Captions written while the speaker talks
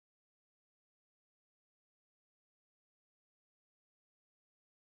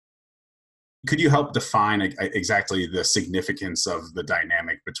Could you help define exactly the significance of the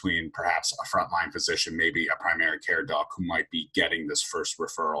dynamic between perhaps a frontline physician, maybe a primary care doc who might be getting this first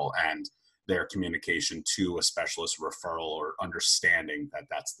referral, and their communication to a specialist referral or understanding that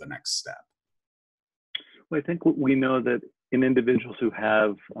that's the next step? Well, I think we know that in individuals who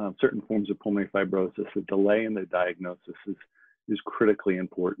have certain forms of pulmonary fibrosis, a delay in the diagnosis is critically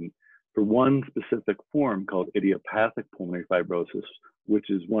important. For one specific form called idiopathic pulmonary fibrosis, which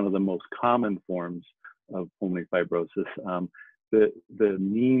is one of the most common forms of pulmonary fibrosis, the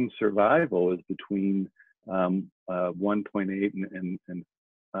mean survival is between 1.8 and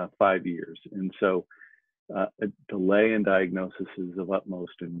 5 years. And so a delay in diagnosis is of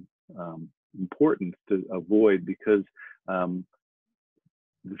utmost importance to avoid, because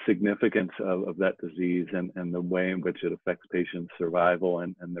the significance of that disease and the way in which it affects patients' survival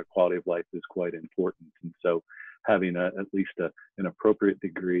and their quality of life is quite important. And so having at least an appropriate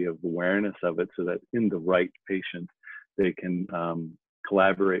degree of awareness of it, so that in the right patient, they can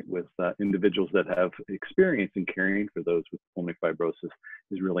collaborate with individuals that have experience in caring for those with pulmonary fibrosis,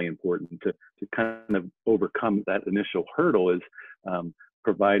 is really important. To kind of overcome that initial hurdle is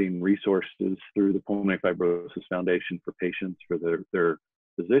providing resources through the Pulmonary Fibrosis Foundation for patients, for their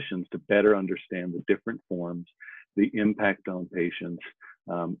physicians, to better understand the different forms, the impact on patients,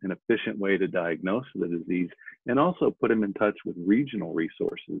 an efficient way to diagnose the disease, and also put them in touch with regional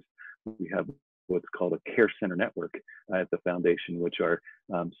resources. We have what's called a care center network at the foundation, which are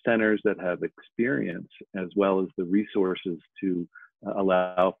centers that have experience as well as the resources to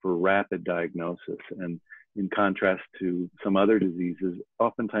allow for rapid diagnosis. And in contrast to some other diseases,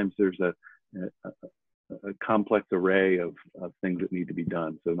 oftentimes there's a complex array of things that need to be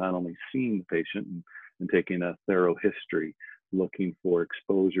done. So not only seeing the patient and taking a thorough history, looking for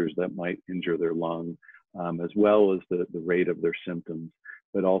exposures that might injure their lung, as well as the rate of their symptoms,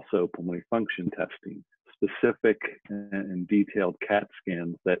 but also pulmonary function testing, specific and detailed CAT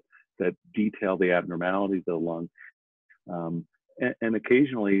scans that detail the abnormalities of the lung, and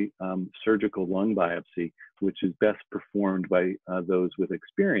occasionally surgical lung biopsy, which is best performed by those with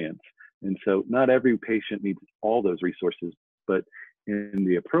experience. And so not every patient needs all those resources, but in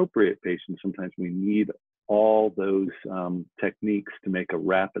the appropriate patient, sometimes we need all those techniques to make a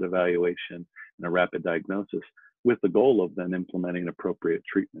rapid evaluation and a rapid diagnosis, with the goal of then implementing appropriate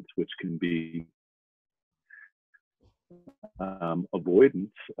treatments, which can be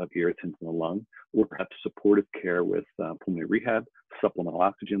avoidance of irritants in the lung, or perhaps supportive care with pulmonary rehab, supplemental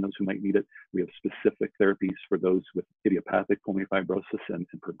oxygen, those who might need it. We have specific therapies for those with idiopathic pulmonary fibrosis and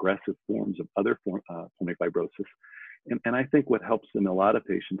progressive forms of other pulmonary fibrosis. And I think what helps in a lot of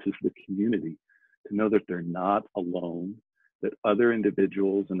patients is the community, to know that they're not alone, that other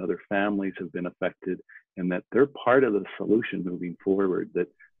individuals and other families have been affected, and that they're part of the solution moving forward. That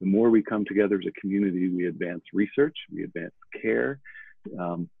the more we come together as a community, we advance research, we advance care,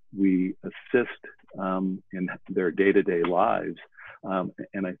 we assist in their day-to-day lives.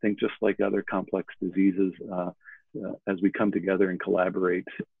 And I think just like other complex diseases, as we come together and collaborate,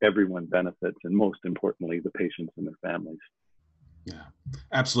 everyone benefits, and most importantly, the patients and their families. Yeah,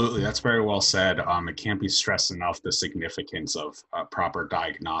 absolutely. That's very well said. It can't be stressed enough, the significance of proper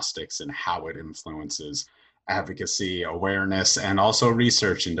diagnostics and how it influences advocacy, awareness, and also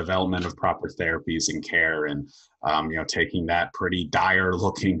research and development of proper therapies and care, and taking that pretty dire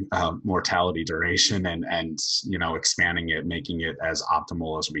looking mortality duration and expanding it, making it as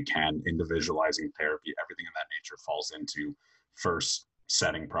optimal as we can, individualizing therapy, everything of that nature falls into first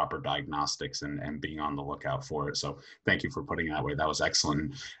setting proper diagnostics and being on the lookout for it. So thank you for putting it that way. That was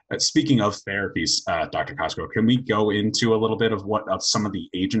excellent. Speaking of therapies, Dr. Cosgrove, can we go into a little bit of what some of the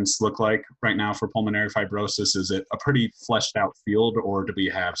agents look like right now for pulmonary fibrosis? Is it a pretty fleshed out field, or do we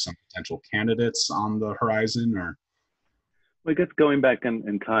have some potential candidates on the horizon? Or, well, I guess going back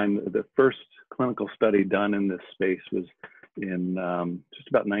in time, the first clinical study done in this space was in just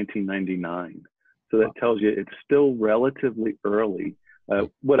about 1999. So that tells you it's still relatively early.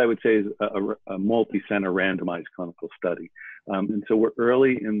 What I would say is a multi-center randomized clinical study. And so we're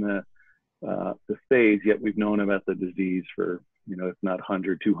early in the phase, yet we've known about the disease for, if not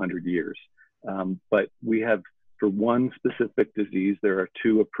 100, 200 years. But we have, for one specific disease, there are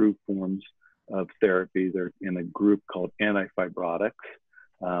 2 approved forms of therapy. They're in a group called antifibrotics,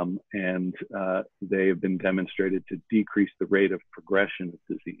 and they have been demonstrated to decrease the rate of progression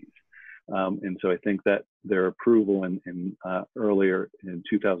of disease. And so I think that their approval earlier in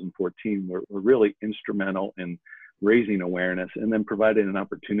 2014 were really instrumental in raising awareness, and then providing an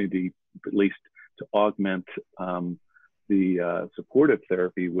opportunity, at least, to augment the supportive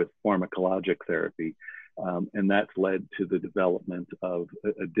therapy with pharmacologic therapy. And that's led to the development of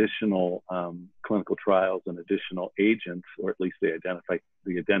additional clinical trials and additional agents, or at least the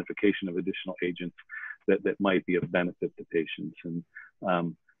identification of additional agents that might be of benefit to patients.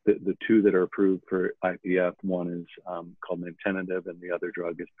 And the two that are approved for IPF, one is called nintedanib, and the other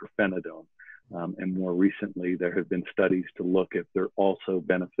drug is pirfenidone. And more recently, there have been studies to look if they're also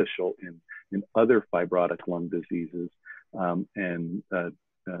beneficial in other fibrotic lung diseases, and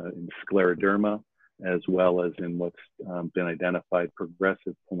in scleroderma, as well as in what's been identified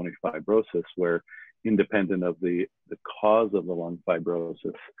progressive pulmonary fibrosis, where independent of the cause of the lung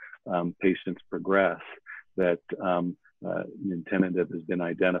fibrosis, patients progress, that nintedanib has been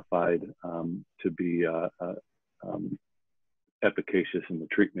identified to be efficacious in the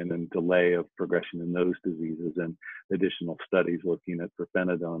treatment and delay of progression in those diseases. And additional studies looking at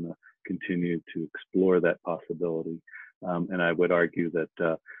pirfenidone continue to explore that possibility. And I would argue that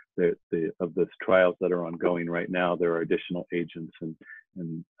of the trials that are ongoing right now, there are additional agents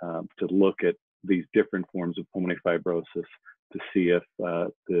and to look at these different forms of pulmonary fibrosis to see if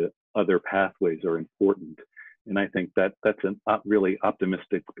the other pathways are important. And I think that that's a really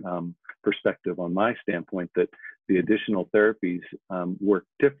optimistic perspective on my standpoint, that the additional therapies work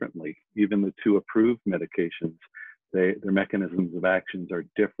differently. Even the two approved medications, their mechanisms of actions are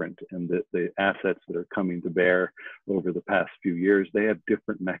different, and the assets that are coming to bear over the past few years, they have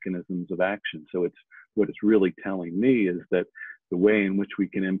different mechanisms of action. So what it's really telling me is that the way in which we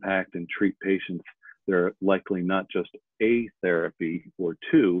can impact and treat patients, there are likely not just a therapy or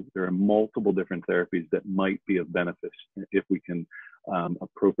two, there are multiple different therapies that might be of benefit if we can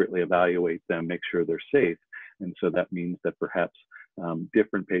appropriately evaluate them, make sure they're safe. And so that means that perhaps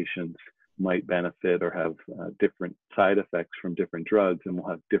different patients might benefit or have different side effects from different drugs, and we'll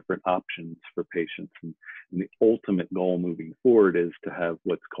have different options for patients. And the ultimate goal moving forward is to have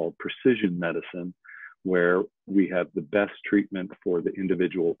what's called precision medicine, where we have the best treatment for the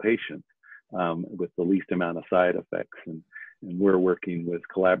individual patient with the least amount of side effects. And we're working with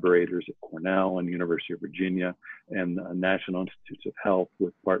collaborators at Cornell and University of Virginia and National Institutes of Health,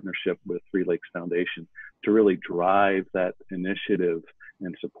 with partnership with Three Lakes Foundation, to really drive that initiative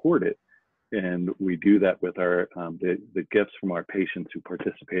and support it. And we do that with our the gifts from our patients who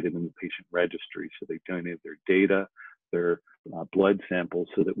participated in the patient registry. So they donated their data, their blood samples,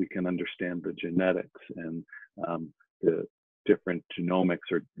 so that we can understand the genetics and the different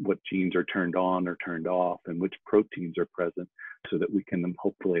genomics, or what genes are turned on or turned off, and which proteins are present, so that we can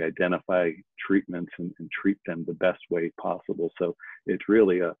hopefully identify treatments and treat them the best way possible. So it's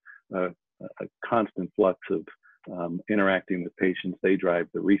really a constant flux of interacting with patients. They drive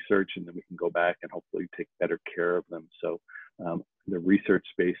the research, and then we can go back and hopefully take better care of them. So the research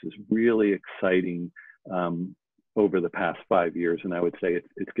space is really exciting over the past 5 years, and I would say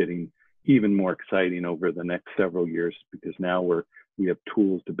it's getting even more exciting over the next several years, because now we have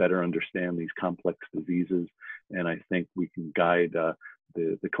tools to better understand these complex diseases, and I think we can guide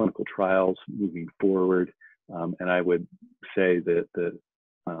the clinical trials moving forward. And I would say that the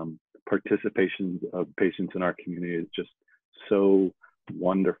participation of patients in our community is just so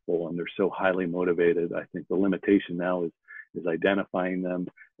wonderful, and they're so highly motivated. I think the limitation now is identifying them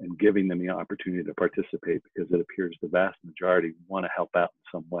and giving them the opportunity to participate, because it appears the vast majority want to help out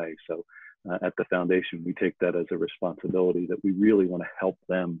in some way. So at the foundation, we take that as a responsibility, that we really want to help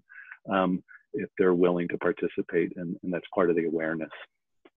them if they're willing to participate, and that's part of the awareness.